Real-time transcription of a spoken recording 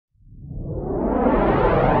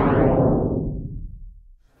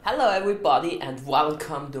Hello everybody and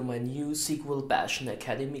welcome to my new SQLpassion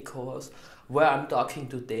Academy course where I'm talking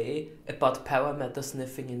today about parameter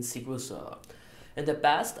sniffing in SQL Server. In the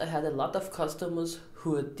past I had a lot of customers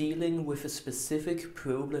who are dealing with a specific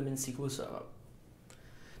problem in SQL Server.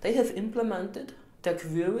 They have implemented their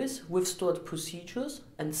queries with stored procedures,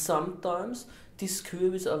 and sometimes these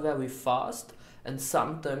queries are very fast and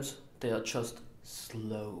sometimes they are just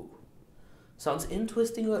slow. Sounds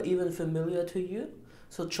interesting or even familiar to you?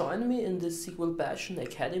 So join me in this SQLpassion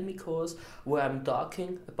Academy course where I'm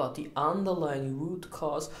talking about the underlying root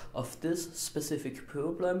cause of this specific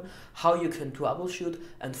problem, how you can troubleshoot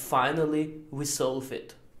and finally resolve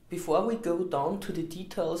it. Before we go down to the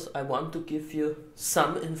details, I want to give you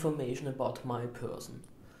some information about my person.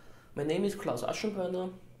 My name is Klaus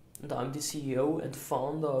Aschenbrenner and I'm the CEO and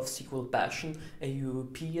founder of SQLpassion, a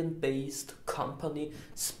European-based company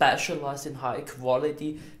specialized in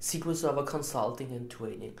high-quality SQL Server consulting and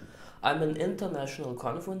training. I'm an international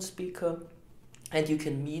conference speaker, and you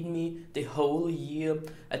can meet me the whole year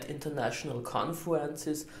at international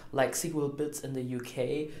conferences like SQL Bits in the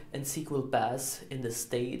UK and SQL Bass in the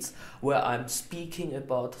States, where I'm speaking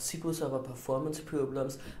about SQL Server performance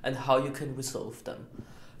problems and how you can resolve them.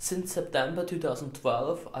 Since September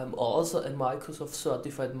 2012, I'm also a Microsoft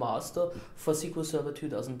Certified Master for SQL Server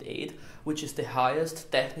 2008, which is the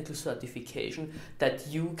highest technical certification that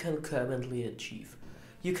you can currently achieve.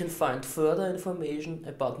 You can find further information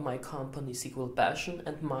about my company SQLpassion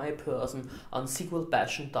and my person on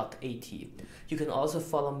SQLpassion.at. You can also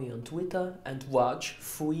follow me on Twitter and watch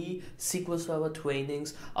free SQL Server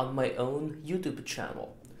trainings on my own YouTube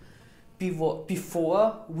channel.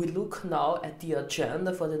 Before we look now at the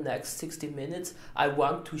agenda for the next 60 minutes, I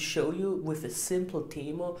want to show you with a simple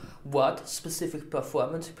demo what specific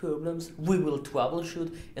performance problems we will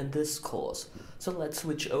troubleshoot in this course. So let's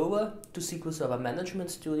switch over to SQL Server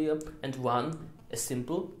Management Studio and run a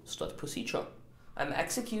simple stored procedure. I'm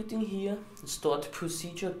executing here the stored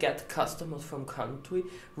procedure get customers from country,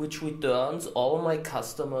 which returns all my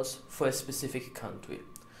customers for a specific country.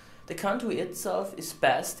 The country itself is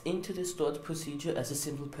passed into the stored procedure as a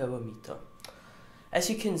simple parameter. As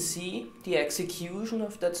you can see, the execution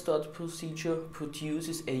of that stored procedure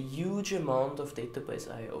produces a huge amount of database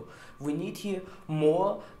I/O. We need here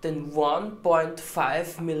more than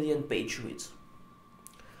 1.5 million page reads.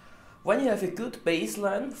 When you have a good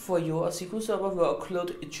baseline for your SQL Server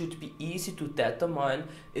workload, it should be easy to determine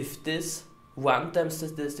if these runtime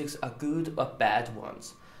statistics are good or bad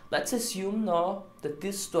ones. Let's assume now that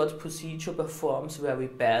this stored procedure performs very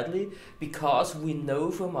badly because we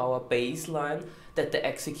know from our baseline that the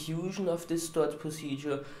execution of this stored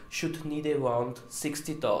procedure should need around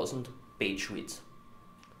 60,000 page reads.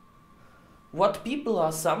 What people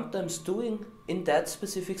are sometimes doing in that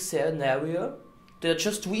specific scenario, they're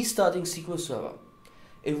just restarting SQL Server.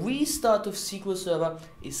 A restart of SQL Server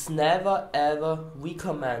is never ever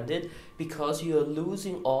recommended because you are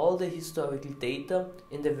losing all the historical data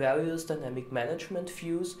in the various dynamic management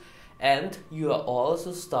views, and you are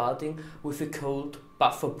also starting with a cold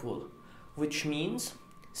buffer pool, which means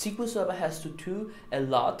SQL Server has to do a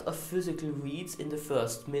lot of physical reads in the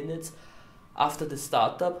first minutes after the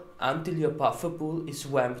startup until your buffer pool is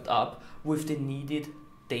ramped up with the needed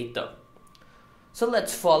data. So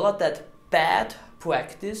let's follow that bad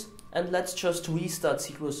practice and let's just restart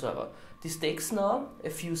SQL Server. This takes now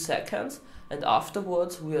a few seconds, and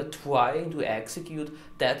afterwards we are trying to execute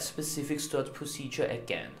that specific stored procedure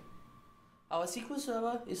again. Our SQL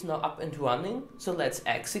Server is now up and running, so let's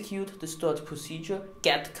execute the stored procedure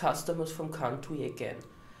get customers from country again.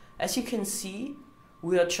 As you can see,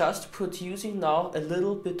 we are just producing now a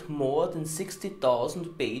little bit more than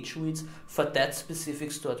 60,000 page reads for that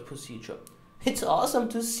specific stored procedure. It's awesome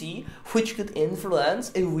to see which good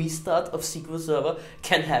influence a restart of SQL Server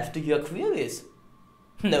can have to your queries.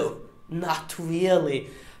 No, not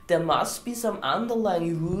really. There must be some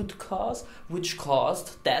underlying root cause which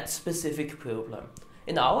caused that specific problem.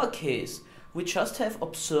 In our case, we just have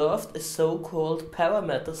observed a so-called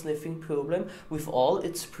parameter sniffing problem with all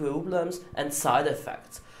its problems and side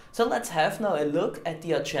effects. So let's have now a look at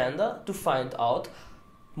the agenda to find out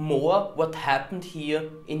more what happened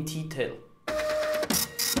here in detail.